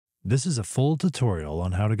This is a full tutorial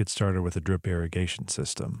on how to get started with a drip irrigation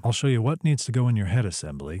system. I'll show you what needs to go in your head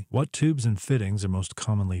assembly, what tubes and fittings are most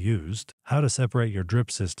commonly used, how to separate your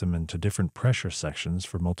drip system into different pressure sections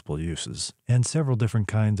for multiple uses, and several different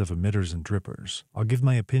kinds of emitters and drippers. I'll give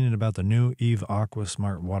my opinion about the new Eve Aqua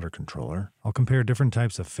Smart Water Controller. I'll compare different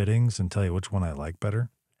types of fittings and tell you which one I like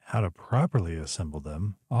better, how to properly assemble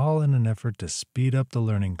them, all in an effort to speed up the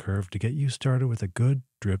learning curve to get you started with a good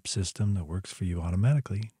drip system that works for you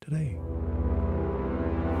automatically today.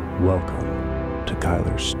 Welcome to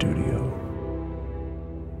Kyler's Studio.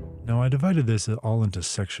 Now I divided this all into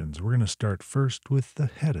sections. We're going to start first with the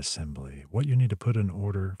head assembly, what you need to put in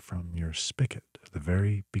order from your spigot at the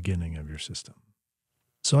very beginning of your system.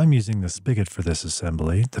 So I'm using the spigot for this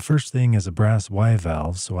assembly. The first thing is a brass Y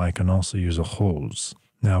valve, so I can also use a hose.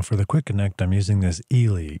 Now for the quick connect, I'm using this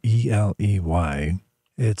Ely, E-L-E-Y.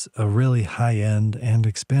 It's a really high-end and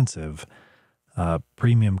expensive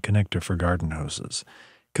premium connector for garden hoses.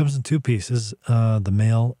 It comes in two pieces, the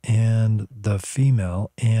male and the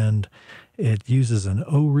female, and it uses an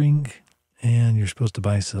O-ring, and you're supposed to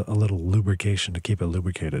buy a little lubrication to keep it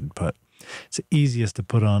lubricated, but it's the easiest to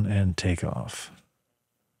put on and take off.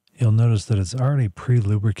 You'll notice that it's already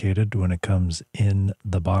pre-lubricated when it comes in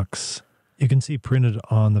the box. You can see printed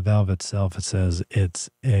on the valve itself, it says it's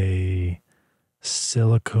a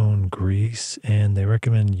silicone grease, and they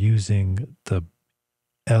recommend using the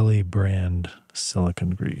Ellie brand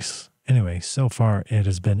silicone grease. Anyway, so far it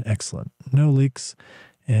has been excellent. No leaks,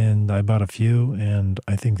 and I bought a few, and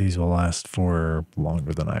I think these will last for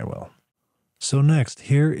longer than I will. So next,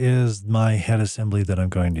 here is my head assembly that I'm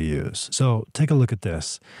going to use. So take a look at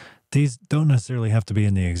this. These don't necessarily have to be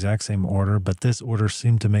in the exact same order, but this order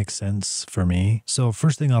seemed to make sense for me. So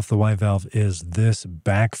first thing off the Y valve is this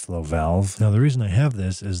backflow valve. Now the reason I have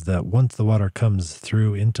this is that once the water comes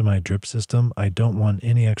through into my drip system, I don't want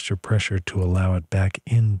any extra pressure to allow it back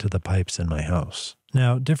into the pipes in my house.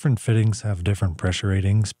 Now, different fittings have different pressure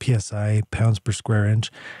ratings, PSI, pounds per square inch.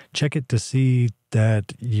 Check it to see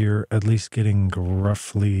that you're at least getting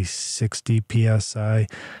roughly 60 PSI.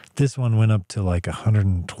 This one went up to like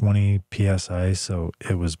 120 PSI, so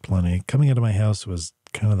it was plenty. Coming out of my house was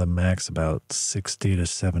kind of the max, about 60 to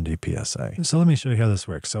 70 PSI. So let me show you how this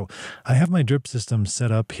works. So I have my drip system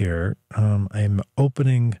set up here. I'm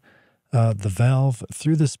opening the valve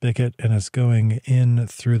through the spigot, and it's going in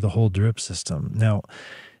through the whole drip system. Now,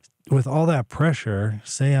 with all that pressure,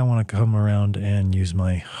 say I want to come around and use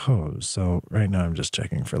my hose. So right now I'm just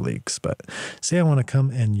checking for leaks, but say I want to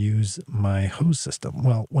come and use my hose system.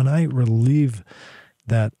 Well, when I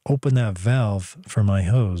open that valve for my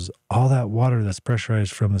hose, all that water that's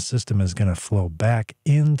pressurized from the system is going to flow back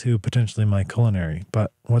into potentially my culinary.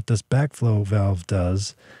 But what this backflow valve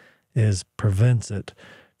does is prevents it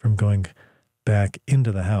from going back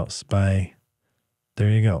into the house by, there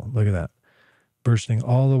you go, look at that, bursting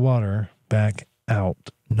all the water back out,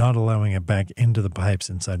 not allowing it back into the pipes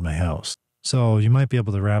inside my house. So you might be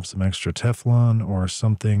able to wrap some extra Teflon or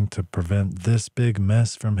something to prevent this big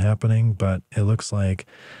mess from happening, but it looks like,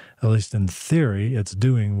 at least in theory, it's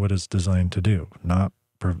doing what it's designed to do, not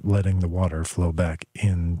letting the water flow back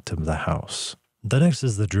into the house. The next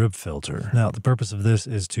is the drip filter. Now, the purpose of this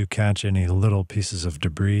is to catch any little pieces of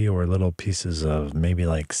debris or little pieces of maybe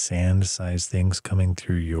like sand-sized things coming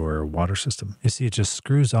through your water system. You see, it just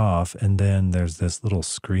screws off, and then there's this little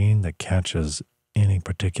screen that catches any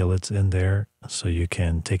particulates in there, so you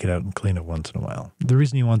can take it out and clean it once in a while. The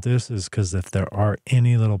reason you want this is because if there are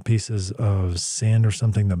any little pieces of sand or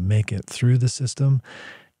something that make it through the system,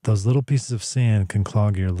 those little pieces of sand can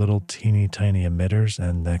clog your little teeny tiny emitters,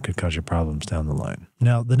 and that could cause you problems down the line.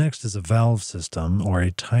 Now, the next is a valve system or a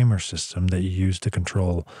timer system that you use to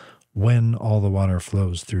control when all the water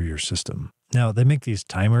flows through your system. Now, they make these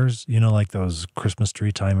timers, you know, like those Christmas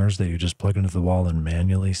tree timers that you just plug into the wall and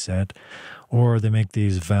manually set, or they make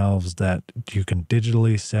these valves that you can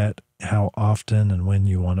digitally set how often and when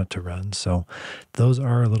you want it to run. So those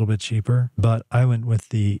are a little bit cheaper, but I went with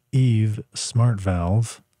the Eve Smart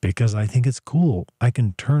Valve because I think it's cool. I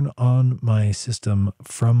can turn on my system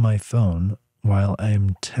from my phone while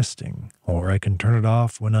I'm testing, or I can turn it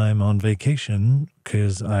off when I'm on vacation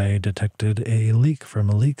because I detected a leak from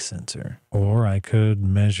a leak sensor, or I could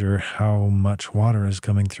measure how much water is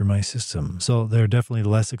coming through my system. So there are definitely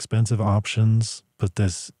less expensive options, but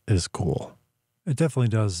this is cool. It definitely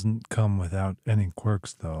doesn't come without any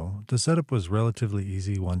quirks though. The setup was relatively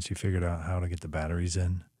easy once you figured out how to get the batteries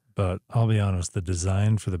in. But I'll be honest, the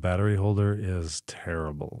design for the battery holder is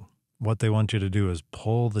terrible. What they want you to do is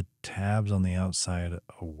pull the tabs on the outside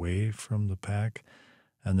away from the pack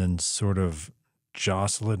and then sort of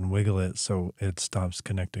jostle it and wiggle it so it stops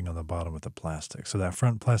connecting on the bottom with the plastic. So that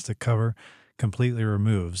front plastic cover completely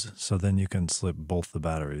removes, so then you can slip both the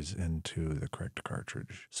batteries into the correct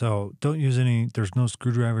cartridge. So don't use there's no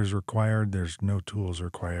screwdrivers required, there's no tools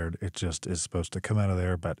required. It just is supposed to come out of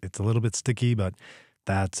there, but it's a little bit sticky, but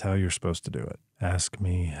that's how you're supposed to do it. Ask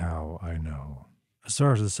me how I know. As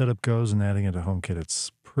far as the setup goes and adding it to HomeKit,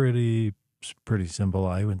 it's pretty simple.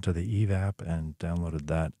 I went to the Eve app and downloaded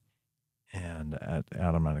that and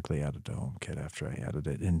automatically added to HomeKit after I added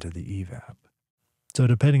it into the Eve app. So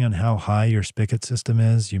depending on how high your spigot system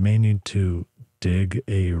is, you may need to dig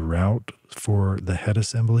a route for the head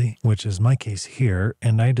assembly, which is my case here,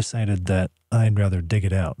 and I decided that I'd rather dig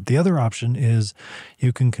it out. The other option is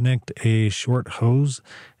you can connect a short hose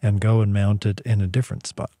and go and mount it in a different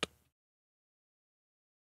spot.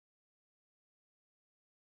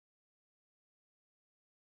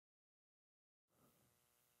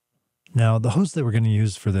 Now, the hose that we're going to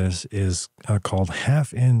use for this is called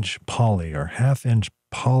half-inch poly or half-inch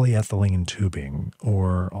polyethylene tubing,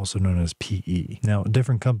 or also known as PE. Now,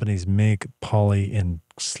 different companies make poly in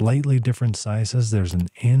slightly different sizes. There's an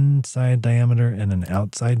inside diameter and an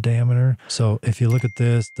outside diameter. So if you look at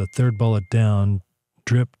this, the third bullet down,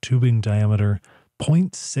 drip tubing diameter,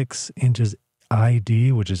 0.6 inches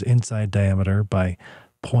ID, which is inside diameter, by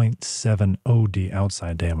 0.7 OD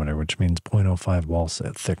outside diameter, which means 0.05 wall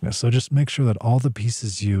set thickness. So just make sure that all the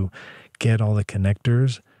pieces you get, all the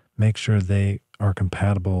connectors, make sure they are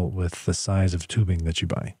compatible with the size of tubing that you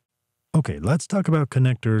buy. Okay, let's talk about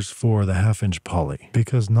connectors for the half-inch poly,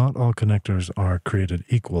 because not all connectors are created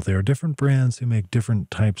equal. There are different brands who make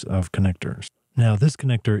different types of connectors. Now, this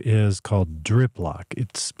connector is called Drip Lock.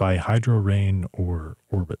 It's by Hydro Rain or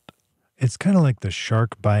Orbit. It's kind of like the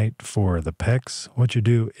shark bite for the PEX. What you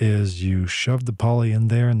do is you shove the poly in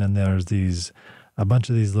there, and then there's a bunch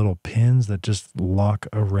of these little pins that just lock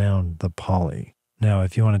around the poly. Now,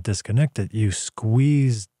 if you want to disconnect it, you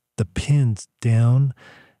squeeze the pins down,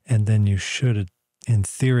 and then you should, in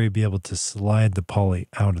theory, be able to slide the poly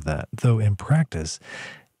out of that. Though in practice,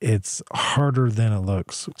 it's harder than it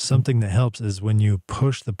looks. Something that helps is when you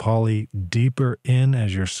push the poly deeper in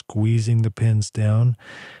as you're squeezing the pins down.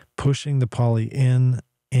 Pushing the poly in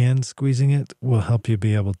and squeezing it will help you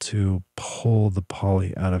be able to pull the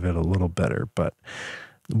poly out of it a little better. But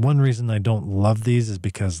one reason I don't love these is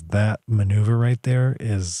because that maneuver right there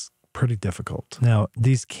is pretty difficult. Now,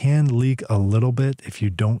 these can leak a little bit if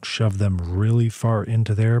you don't shove them really far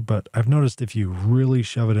into there, but I've noticed if you really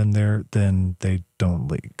shove it in there, then they don't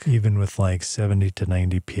leak, even with like 70 to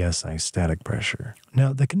 90 PSI static pressure.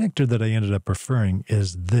 Now, the connector that I ended up preferring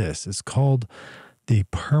is this. It's called the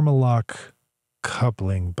Permalock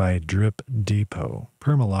coupling by Drip Depot.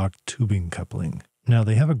 Permalock tubing coupling. Now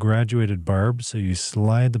they have a graduated barb, so you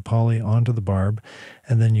slide the poly onto the barb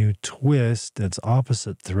and then you twist, it's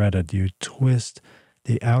opposite threaded, you twist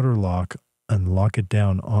the outer lock and lock it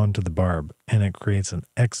down onto the barb, and it creates an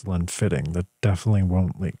excellent fitting that definitely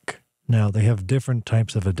won't leak. Now they have different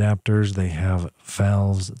types of adapters. They have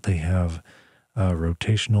valves, they have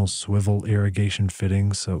rotational swivel irrigation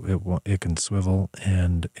fittings, so it can swivel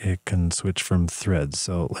and it can switch from threads.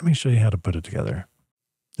 So let me show you how to put it together.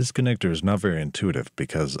 This connector is not very intuitive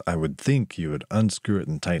because I would think you would unscrew it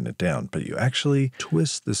and tighten it down, but you actually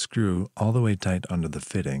twist the screw all the way tight onto the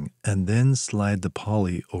fitting and then slide the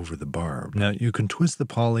poly over the barb. Now you can twist the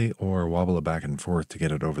poly or wobble it back and forth to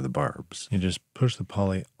get it over the barbs. You just push the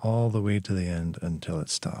poly all the way to the end until it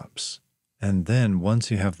stops. And then once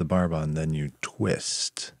you have the barb on, then you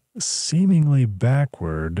twist seemingly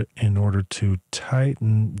backward in order to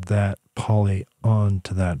tighten that poly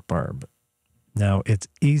onto that barb. Now it's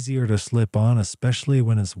easier to slip on, especially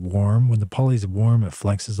when it's warm. When the poly's warm, it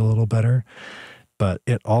flexes a little better, but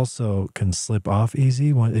it also can slip off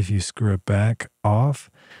easy if you screw it back off.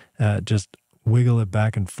 Just wiggle it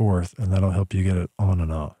back and forth, and that'll help you get it on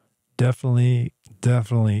and off. Definitely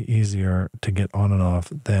easier to get on and off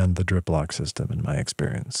than the drip lock system in my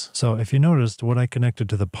experience. So if you noticed, what I connected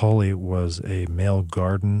to the poly was a male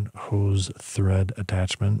garden hose thread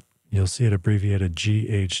attachment. You'll see it abbreviated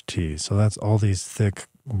GHT. So that's all these thick,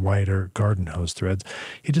 wider garden hose threads.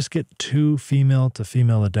 You just get 2 female to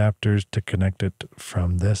female adapters to connect it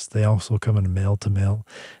from this. They also come in male to male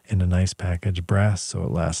in a nice package, brass, so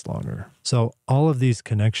it lasts longer. So all of these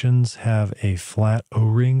connections have a flat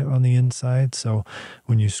O-ring on the inside. So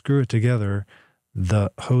when you screw it together,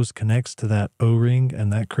 the hose connects to that O-ring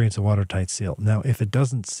and that creates a watertight seal. Now, if it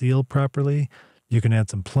doesn't seal properly, you can add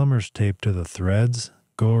some plumber's tape to the threads.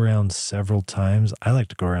 Go around several times. I like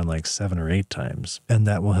to go around like 7 or 8 times, and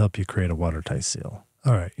that will help you create a watertight seal.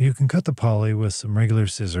 All right, you can cut the poly with some regular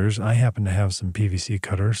scissors. I happen to have some PVC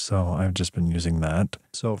cutters, so I've just been using that.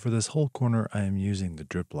 So for this whole corner, I am using the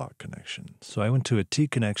drip lock connection. So I went to a T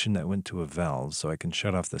connection that went to a valve, so I can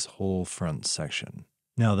shut off this whole front section.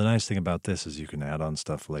 Now, the nice thing about this is you can add on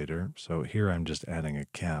stuff later. So here I'm just adding a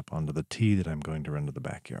cap onto the T that I'm going to run to the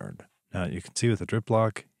backyard. Now, you can see with the drip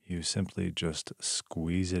lock, you simply just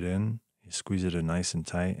squeeze it in. You squeeze it in nice and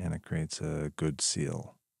tight, and it creates a good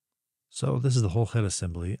seal. So this is the whole head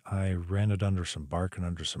assembly. I ran it under some bark and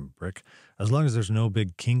under some brick. As long as there's no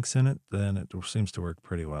big kinks in it, then it seems to work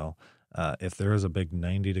pretty well. If there is a big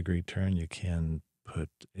 90-degree turn, you can put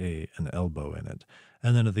an elbow in it.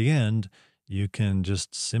 And then at the end, you can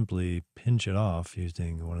just simply pinch it off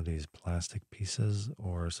using one of these plastic pieces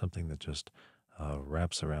or something that just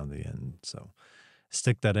wraps around the end. So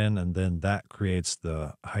stick that in, and then that creates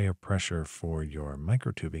the higher pressure for your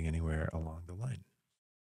microtubing anywhere along the line.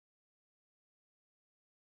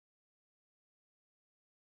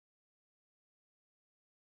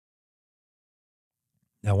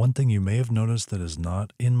 Now, one thing you may have noticed that is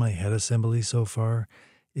not in my head assembly so far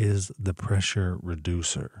is the pressure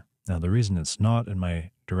reducer. Now, the reason it's not in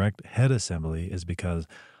my direct head assembly is because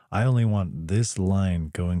I only want this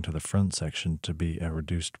line going to the front section to be a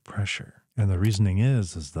reduced pressure. And the reasoning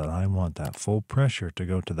is that I want that full pressure to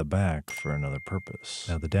go to the back for another purpose.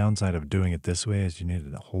 Now, the downside of doing it this way is you need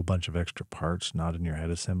a whole bunch of extra parts not in your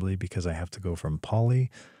head assembly because I have to go from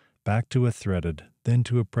poly back to a threaded, then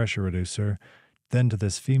to a pressure reducer, then to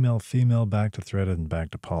this female, back to threaded, and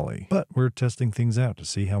back to poly. But we're testing things out to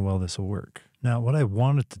see how well this will work. Now, what I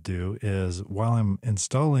wanted to do is, while I'm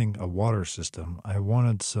installing a water system, I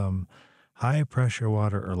wanted some high pressure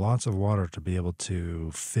water or lots of water to be able to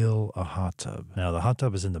fill a hot tub. Now, the hot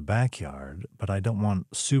tub is in the backyard, but I don't want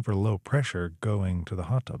super low pressure going to the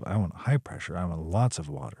hot tub. I want high pressure. I want lots of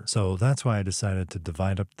water. So that's why I decided to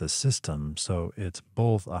divide up the system so it's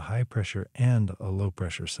both a high pressure and a low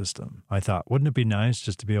pressure system. I thought, wouldn't it be nice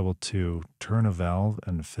just to be able to turn a valve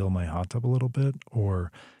and fill my hot tub a little bit,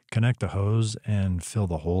 or connect a hose and fill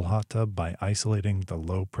the whole hot tub by isolating the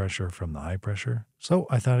low pressure from the high pressure? So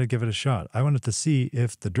I thought I'd give it a shot. I wanted to see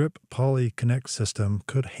if the drip poly connect system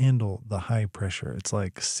could handle the high pressure. It's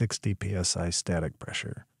like 60 psi static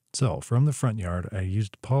pressure. So from the front yard, I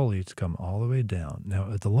used poly to come all the way down.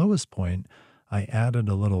 Now at the lowest point, I added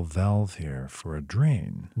a little valve here for a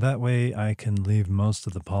drain. That way I can leave most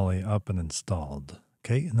of the poly up and installed.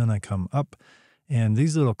 Okay, and then I come up. And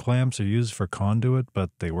these little clamps are used for conduit, but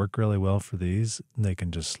they work really well for these. They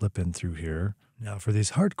can just slip in through here. Now for these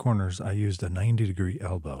hard corners, I used a 90-degree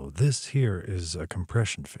elbow. This here is a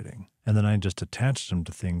compression fitting. And then I just attached them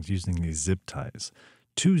to things using these zip ties.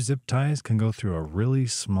 2 zip ties can go through a really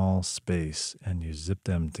small space, and you zip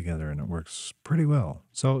them together and it works pretty well.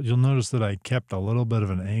 So you'll notice that I kept a little bit of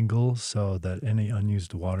an angle so that any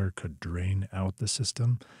unused water could drain out the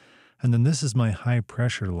system. And then this is my high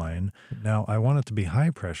pressure line. Now I want it to be high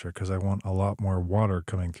pressure because I want a lot more water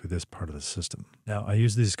coming through this part of the system. Now I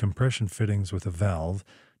use these compression fittings with a valve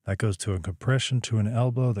that goes to a compression to an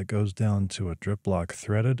elbow that goes down to a drip lock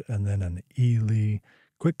threaded, and then an Ely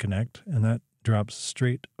quick connect, and that drops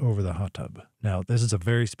straight over the hot tub. Now, this is a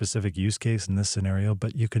very specific use case in this scenario,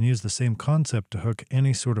 but you can use the same concept to hook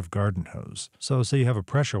any sort of garden hose. So say you have a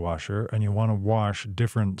pressure washer and you want to wash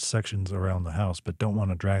different sections around the house, but don't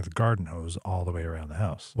want to drag the garden hose all the way around the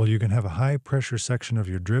house. Well, you can have a high pressure section of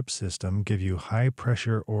your drip system give you high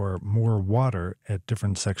pressure or more water at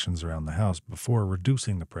different sections around the house before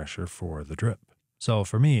reducing the pressure for the drip. So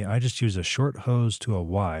for me, I just use a short hose to a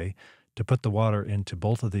Y to put the water into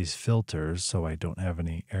both of these filters so I don't have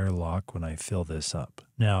any airlock when I fill this up.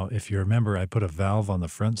 Now, if you remember, I put a valve on the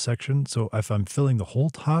front section, so if I'm filling the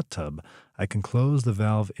whole hot tub, I can close the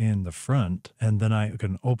valve in the front, and then I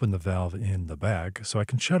can open the valve in the back, so I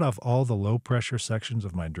can shut off all the low pressure sections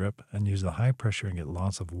of my drip and use the high pressure and get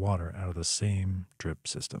lots of water out of the same drip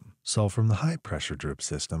system. So from the high pressure drip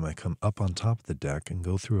system, I come up on top of the deck and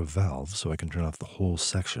go through a valve so I can turn off the whole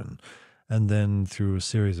section. And then through a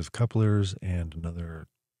series of couplers and another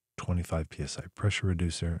 25 psi pressure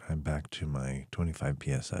reducer, I'm back to my 25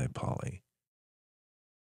 psi poly.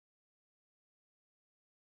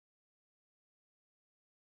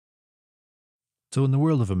 So in the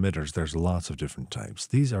world of emitters, there's lots of different types.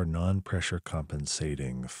 These are non-pressure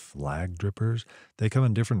compensating flag drippers. They come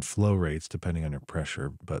in different flow rates depending on your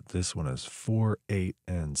pressure, but this one is 4, 8,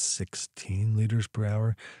 and 16 liters per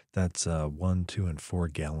hour. That's 1, 2, and 4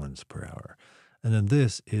 gallons per hour. And then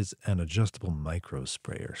this is an adjustable micro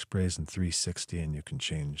sprayer. Sprays in 360, and you can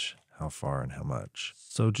change how far and how much.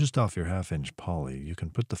 So just off your 1/2 inch poly, you can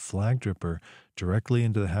put the flag dripper directly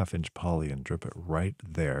into the 1/2 inch poly and drip it right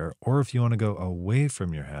there. Or if you want to go away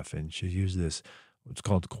from your 1/2 inch, you use this, what's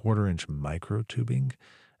called 1/4 inch micro tubing,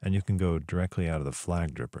 and you can go directly out of the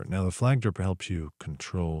flag dripper. Now the flag dripper helps you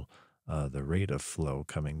control the rate of flow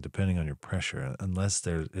coming depending on your pressure, unless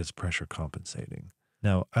there is pressure compensating.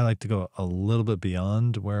 Now, I like to go a little bit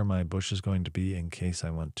beyond where my bush is going to be in case I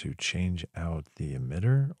want to change out the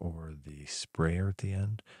emitter or the sprayer at the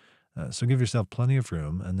end. So give yourself plenty of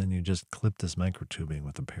room, and then you just clip this microtubing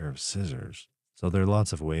with a pair of scissors. So there are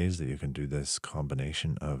lots of ways that you can do this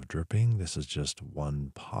combination of dripping. This is just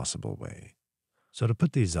one possible way. So to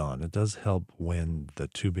put these on, it does help when the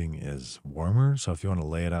tubing is warmer. So if you want to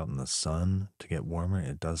lay it out in the sun to get warmer,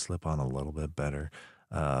 it does slip on a little bit better.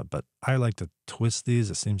 But I like to twist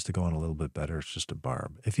these. It seems to go on a little bit better. It's just a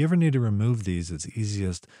barb. If you ever need to remove these, it's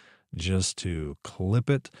easiest just to clip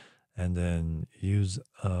it and then use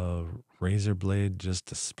a razor blade just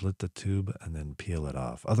to split the tube and then peel it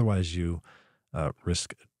off. Otherwise, you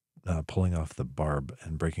risk pulling off the barb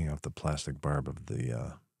and breaking off the plastic barb of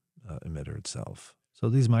the emitter itself. So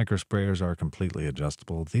these micro sprayers are completely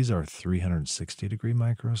adjustable. These are 360-degree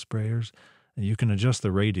micro sprayers. And you can adjust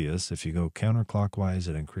the radius. If you go counterclockwise,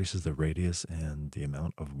 it increases the radius and the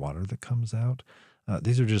amount of water that comes out.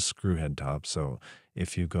 These are just screw head tops. So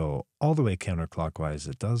if you go all the way counterclockwise,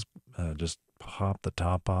 it does just pop the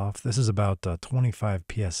top off. This is about 25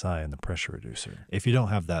 psi in the pressure reducer. If you don't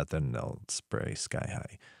have that, then they'll spray sky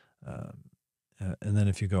high. And then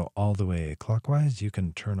if you go all the way clockwise, you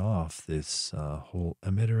can turn off this whole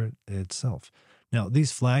emitter itself. Now,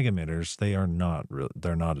 these flag emitters,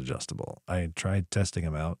 they're not adjustable. I tried testing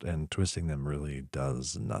them out, and twisting them really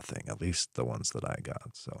does nothing, at least the ones that I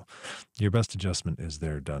got. So your best adjustment is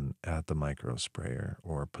they're done at the micro sprayer,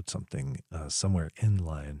 or put something somewhere in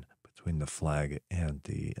line between the flag and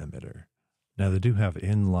the emitter. Now, they do have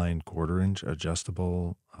inline 1/4 inch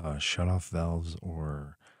adjustable shutoff valves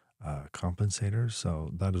or compensators,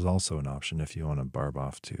 so that is also an option if you want to barb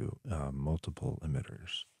off to multiple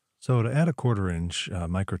emitters. So to add a 1/4 inch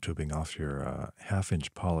microtubing off your 1/2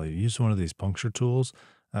 inch poly, use one of these puncture tools.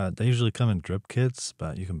 They usually come in drip kits,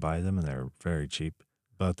 but you can buy them and they're very cheap.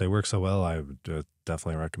 But they work so well, I would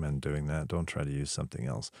definitely recommend doing that. Don't try to use something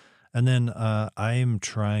else. And then I'm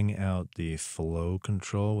trying out the flow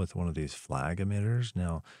control with one of these flag emitters.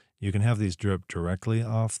 Now, you can have these drip directly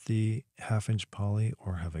off the 1/2 inch poly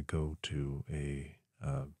or have it go to a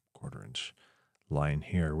 1/4 inch line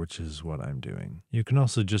here, which is what I'm doing. You can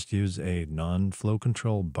also just use a non-flow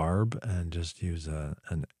control barb and just use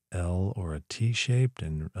an L or a T shaped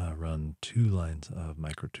and run 2 lines of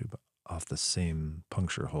microtube off the same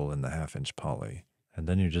puncture hole in the 1/2 inch poly. And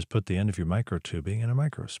then you just put the end of your microtubing in a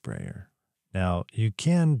micro sprayer. Now, you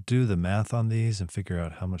can do the math on these and figure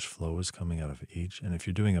out how much flow is coming out of each. And if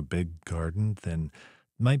you're doing a big garden, then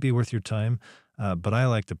it might be worth your time. But I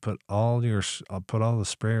like to I'll put all the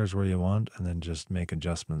sprayers where you want and then just make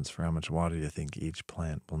adjustments for how much water you think each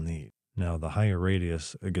plant will need. Now, the higher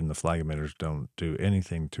radius, again, the flag emitters don't do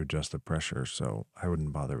anything to adjust the pressure, so I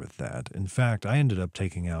wouldn't bother with that. In fact, I ended up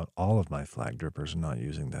taking out all of my flag drippers and not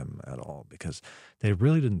using them at all because they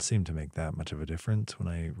really didn't seem to make that much of a difference when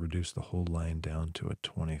I reduced the whole line down to a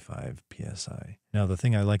 25 psi. Now, the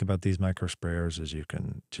thing I like about these micro sprayers is you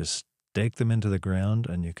can just stake them into the ground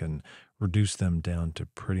and you can reduce them down to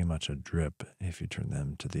pretty much a drip if you turn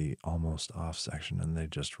them to the almost off section, and they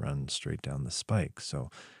just run straight down the spike.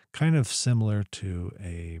 So kind of similar to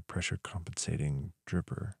a pressure compensating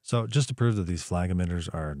dripper. So just to prove that these flag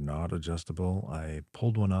emitters are not adjustable, I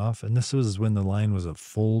pulled one off, and this was when the line was at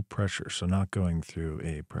full pressure, so not going through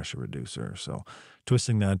a pressure reducer. So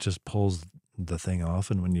twisting that just pulls the thing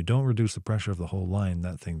off, and when you don't reduce the pressure of the whole line,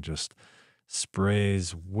 that thing just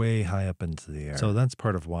sprays way high up into the air. So that's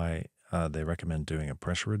part of why they recommend doing a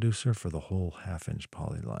pressure reducer for the whole 1/2 inch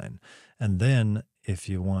poly line. And then if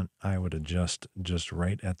you want, I would adjust just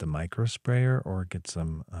right at the micro sprayer or get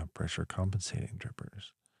some pressure compensating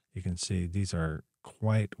drippers. You can see these are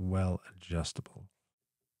quite well adjustable.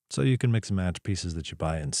 So you can mix and match pieces that you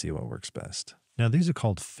buy and see what works best. Now, these are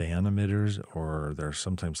called fan emitters, or they're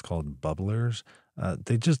sometimes called bubblers.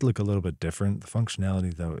 They just look a little bit different. The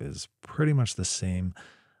functionality, though, is pretty much the same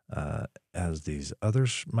as these other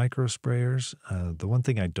micro sprayers. The one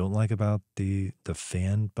thing I don't like about the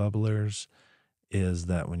fan bubblers is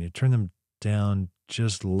that when you turn them down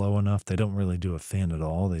just low enough, they don't really do a fan at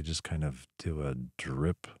all. They just kind of do a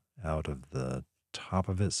drip out of the top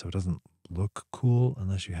of it, so it doesn't look cool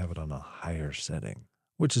unless you have it on a higher setting,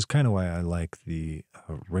 which is kind of why I like the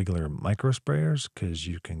regular micro sprayers, because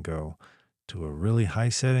you can go to a really high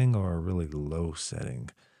setting or a really low setting.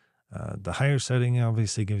 The higher setting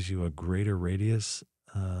obviously gives you a greater radius.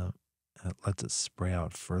 It lets it spray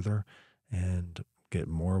out further and get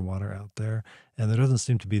more water out there. And there doesn't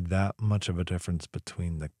seem to be that much of a difference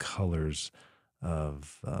between the colors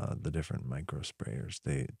of the different micro sprayers.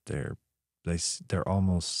 They're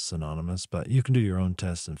almost synonymous, but you can do your own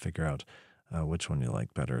tests and figure out which one you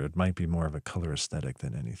like better. It might be more of a color aesthetic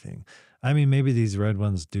than anything. I mean, maybe these red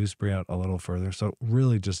ones do spray out a little further. So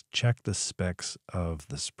really just check the specs of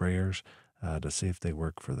the sprayers to see if they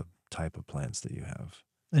work for the type of plants that you have.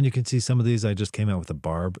 And you can see some of these, I just came out with a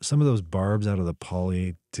barb. Some of those barbs out of the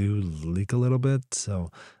poly do leak a little bit. So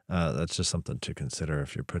that's just something to consider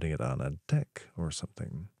if you're putting it on a deck or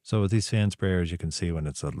something. So with these fan sprayers, you can see when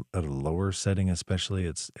it's at a lower setting, especially,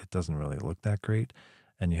 it doesn't really look that great.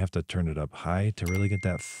 And you have to turn it up high to really get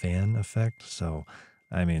that fan effect. So,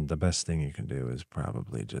 I mean, the best thing you can do is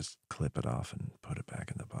probably just clip it off and put it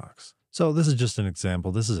back in the box. So this is just an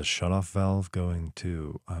example. This is a shutoff valve going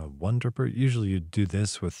to one dripper. Usually you do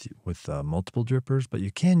this with multiple drippers, but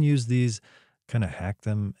you can use these, kind of hack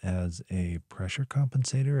them as a pressure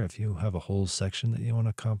compensator if you have a whole section that you want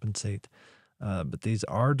to compensate. But these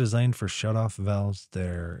are designed for shutoff valves.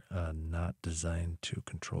 They're not designed to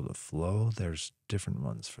control the flow. There's different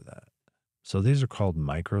ones for that. So these are called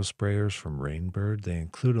micro sprayers from Rainbird. They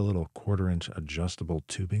include a little 1/4-inch adjustable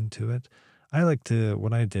tubing to it.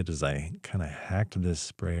 What I did is I kind of hacked this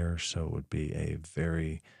sprayer so it would be a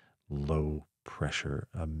very low pressure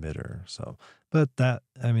emitter. So,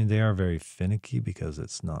 I mean, they are very finicky because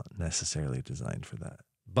it's not necessarily designed for that.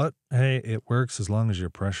 But hey, it works as long as your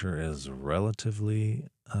pressure is relatively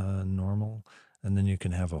normal. And then you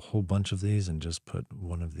can have a whole bunch of these and just put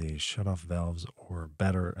one of these shutoff valves or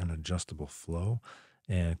better an adjustable flow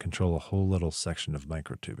and control a whole little section of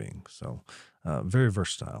microtubing. So very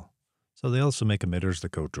versatile. So they also make emitters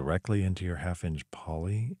that go directly into your 1/2-inch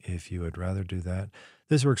poly if you would rather do that.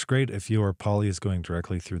 This works great if your poly is going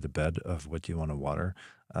directly through the bed of what you want to water.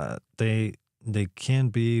 They can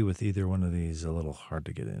be with either one of these a little hard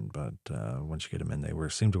to get in, but once you get them in,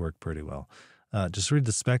 seem to work pretty well. Just read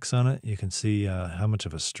the specs on it. You can see how much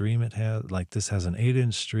of a stream it has. Like this has an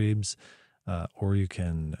 8-inch streams, or you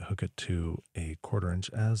can hook it to a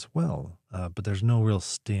 1/4-inch as well. But there's no real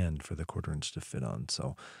stand for the 1/4-inch to fit on.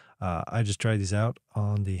 So I just tried these out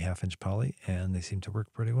on the 1/2-inch poly, and they seem to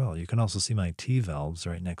work pretty well. You can also see my T valves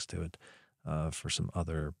right next to it for some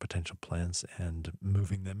other potential plants and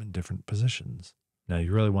moving them in different positions. Now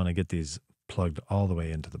you really want to get these plugged all the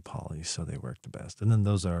way into the poly so they work the best. And then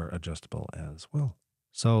those are adjustable as well.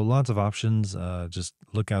 So lots of options. Just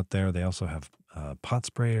look out there. They also have pot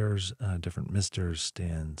sprayers, different misters,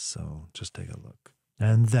 stands. So just take a look.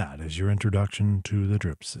 And that is your introduction to the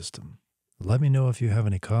drip system. Let me know if you have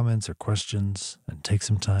any comments or questions, and take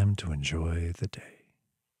some time to enjoy the day.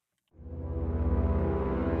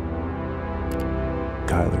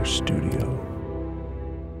 Kyler Studio.